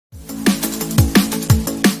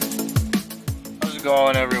it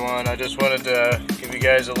going, everyone? I just wanted to give you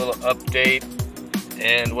guys a little update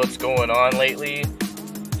and what's going on lately,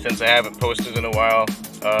 since I haven't posted in a while.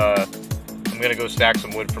 I'm gonna go stack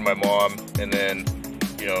some wood for my mom, and then,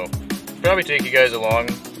 you know, probably take you guys along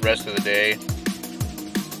the rest of the day.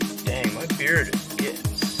 Dang, my beard is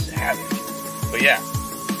getting savage. But yeah,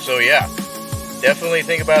 so yeah, definitely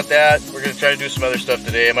think about that. We're gonna try to do some other stuff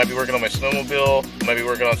today. I might be working on my snowmobile, I might be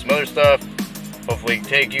working on some other stuff. Hopefully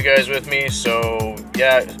take you guys with me, so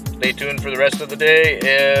yeah, stay tuned for the rest of the day,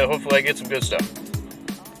 and hopefully I get some good stuff.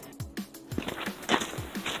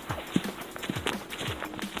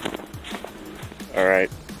 Alright,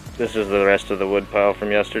 this is the rest of the wood pile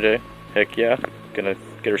from yesterday. Heck yeah, gonna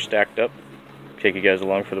get her stacked up, take you guys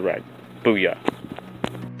along for the ride. Booyah!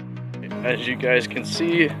 As you guys can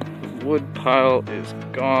see, the wood pile is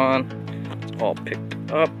gone. It's all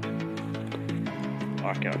picked up.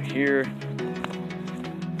 Walk out here.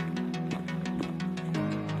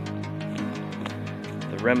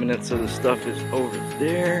 The remnants of the stuff is over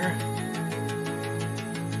there.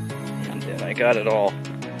 And then I got it all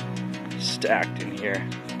stacked in here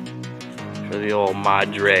for the old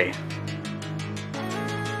madre.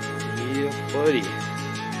 Yeah, buddy.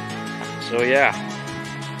 So yeah,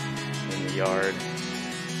 in the yard,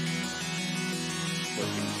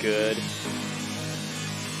 looking good.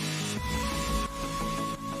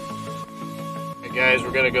 Hey guys,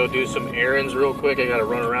 we're gonna go do some errands real quick. I gotta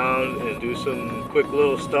run around and do some quick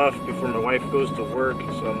little stuff before my wife goes to work.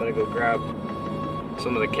 So I'm gonna go grab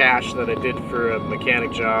some of the cash that I did for a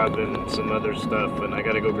mechanic job and some other stuff, and I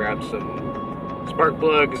gotta go grab some spark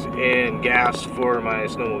plugs and gas for my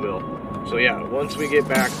snowmobile. So yeah, once we get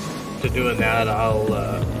back to doing that, I'll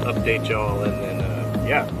update y'all, and then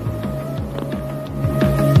yeah.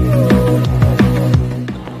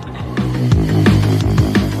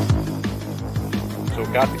 So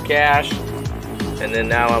got the cash, and then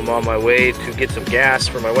now I'm on my way to get some gas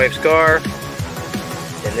for my wife's car.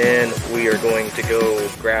 And then we are going to go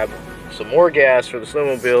grab some more gas for the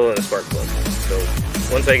snowmobile and a spark plug. So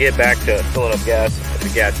once I get back to filling up gas at the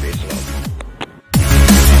gas station,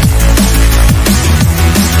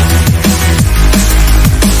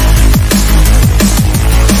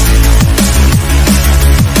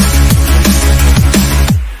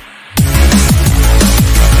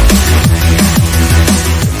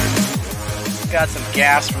 got some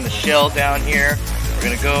gas from the Shell down here. We're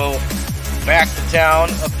gonna go back to town,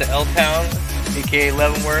 up to L-Town, aka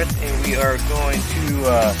Leavenworth, and we are going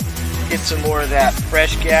to get some more of that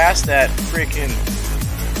fresh gas, that freaking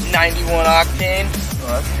 91 octane. Oh,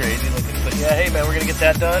 that's crazy looking, but yeah, hey man, we're gonna get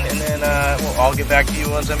that done, and then I'll get back to you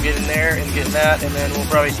once I'm getting there and getting that, and then we'll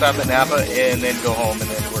probably stop at Napa and then go home and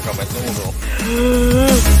then work on my snowmobile.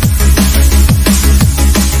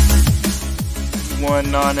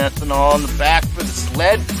 1 non-ethanol in the back for the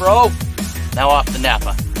Sled Pro. Now off to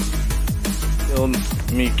Napa. Still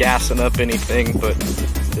me gassing up anything, but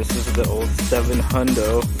this is the old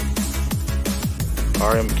 700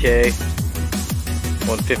 RMK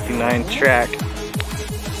 159 track.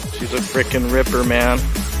 She's a freaking ripper, man.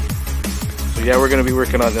 So yeah, we're gonna be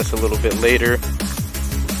working on this a little bit later,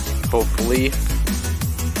 hopefully,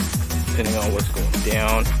 depending on what's going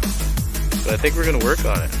down. But I think we're gonna work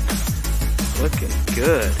on it. Looking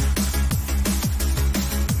good.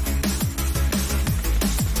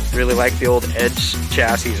 Really like the old Edge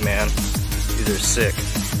chassis, man. These are sick.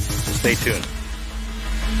 So stay tuned.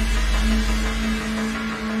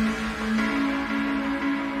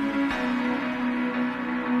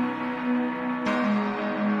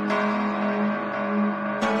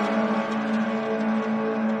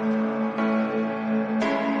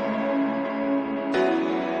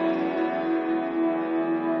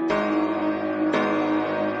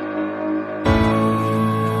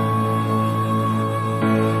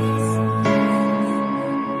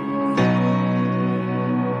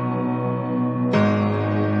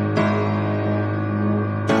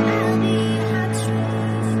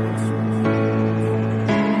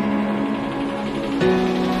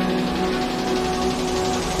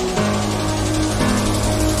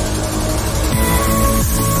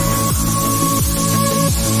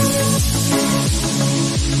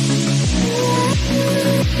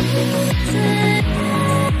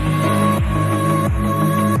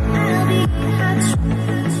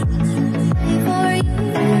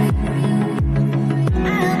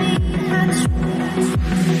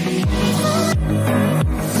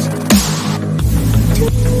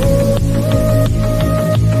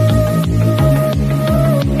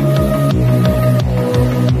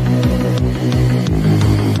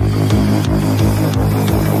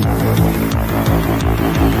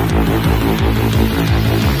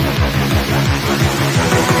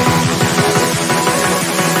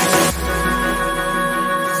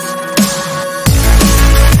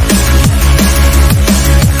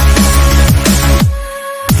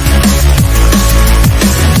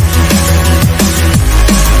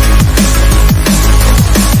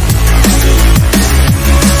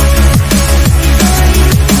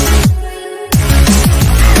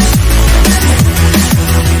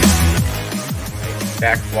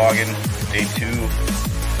 back vlogging, day 2.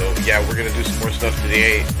 So yeah, we're gonna do some more stuff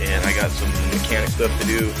today, and I got some mechanic stuff to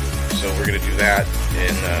do, so we're gonna do that,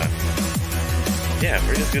 and yeah,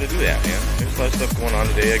 we're just gonna do that, man. There's a lot of stuff going on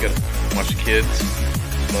today. I gotta watch the kids,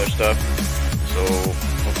 some other stuff, so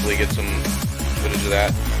hopefully get some footage of that,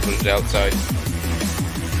 footage outside,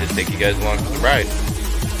 just take you guys along for the ride.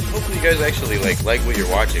 Hopefully you guys actually like what you're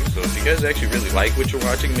watching, so if you guys actually really like what you're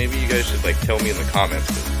watching, maybe you guys should like tell me in the comments.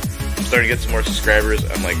 I'm starting to get some more subscribers.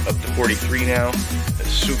 I'm like up to 43 now. That's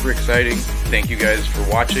super exciting. Thank you guys for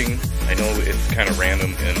watching. I know it's kind of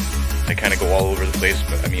random and I kind of go all over the place,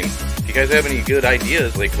 but I mean, if you guys have any good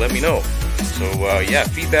ideas, like let me know. So yeah,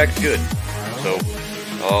 feedback's good. So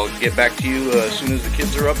I'll get back to you as soon as the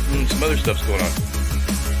kids are up and some other stuff's going on.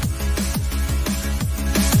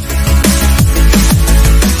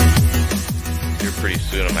 Here pretty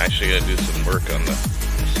soon I'm actually going to do some work on the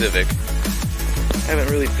Civic. I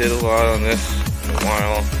haven't really did a lot on this in a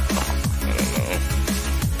while. I don't know.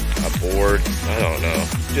 I'm bored. I don't know.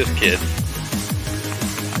 Just kids.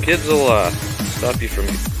 Kids will stop you from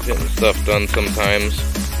getting stuff done sometimes.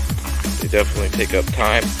 They definitely take up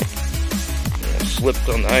time. Slipped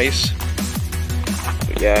on the ice.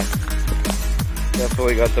 But yeah,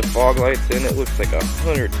 definitely got the fog lights in. It looks like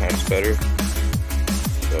 100 times better.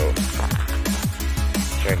 So,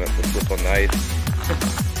 try not to slip on the ice.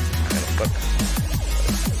 Kind of sucks.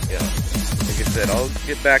 But, yeah, like I said, I'll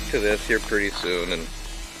get back to this here pretty soon and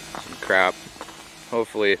some crap.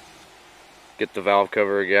 Hopefully, get the valve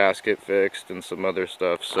cover gasket fixed and some other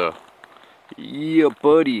stuff. So, yeah,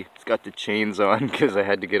 buddy. It's got the chains on because I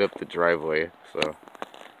had to get up the driveway. So,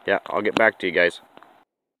 yeah, I'll get back to you guys.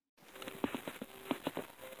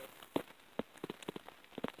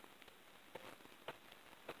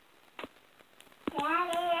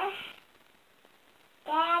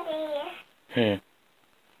 Daddy.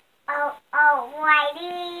 Oh, why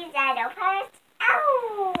these little parts?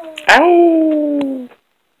 Ow! Ow!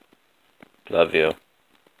 Love you.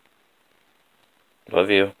 Love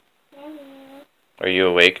you. Are you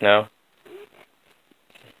awake now?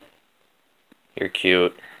 You're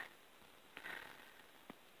cute.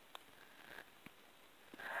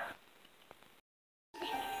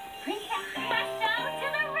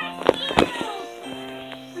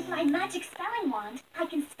 With my magic spelling wand, I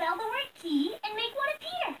can spell the word key and make one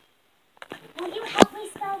appear. Will you help me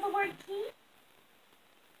spell the word key?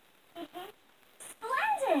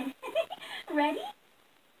 Splendid! Ready?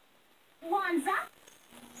 Wands up.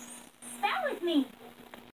 Spell with me.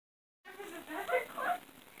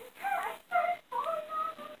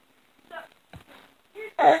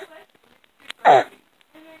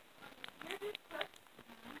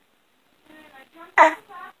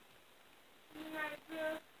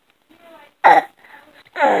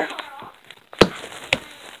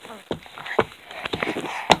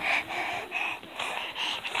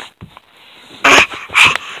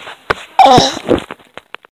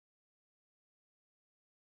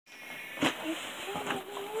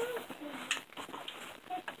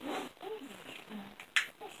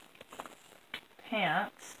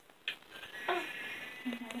 Pants,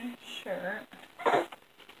 shirt,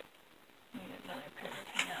 need another pair of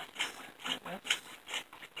pants,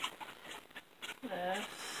 this,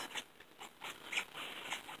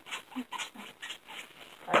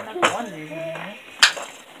 I have onesies in there,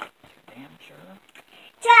 damn sure,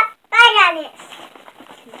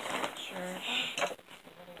 shirt.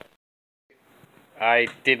 I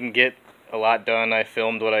didn't get a lot done. I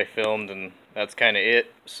filmed what I filmed, and that's kind of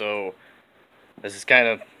it. So this is kind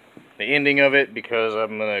of the ending of it because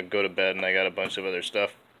I'm gonna go to bed and I got a bunch of other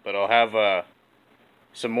stuff. But I'll have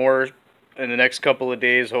some more in the next couple of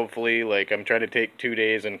days, hopefully. Like, I'm trying to take 2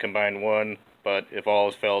 days and combine one, but if all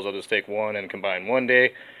else fails, I'll just take one and combine one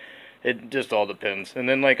day. It just all depends. And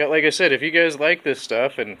then, like I said, if you guys like this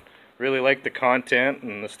stuff and really like the content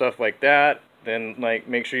and the stuff like that, then like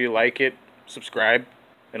make sure you like it, subscribe,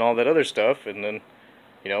 and all that other stuff, and then,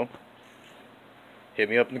 you know, hit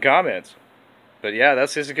me up in the comments. But yeah,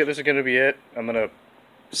 this is going to be it. I'm going to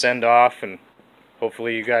send off, and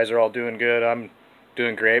hopefully you guys are all doing good. I'm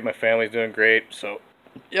doing great. My family's doing great. So,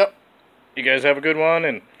 yep. You guys have a good one,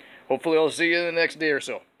 and hopefully I'll see you in the next day or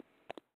so.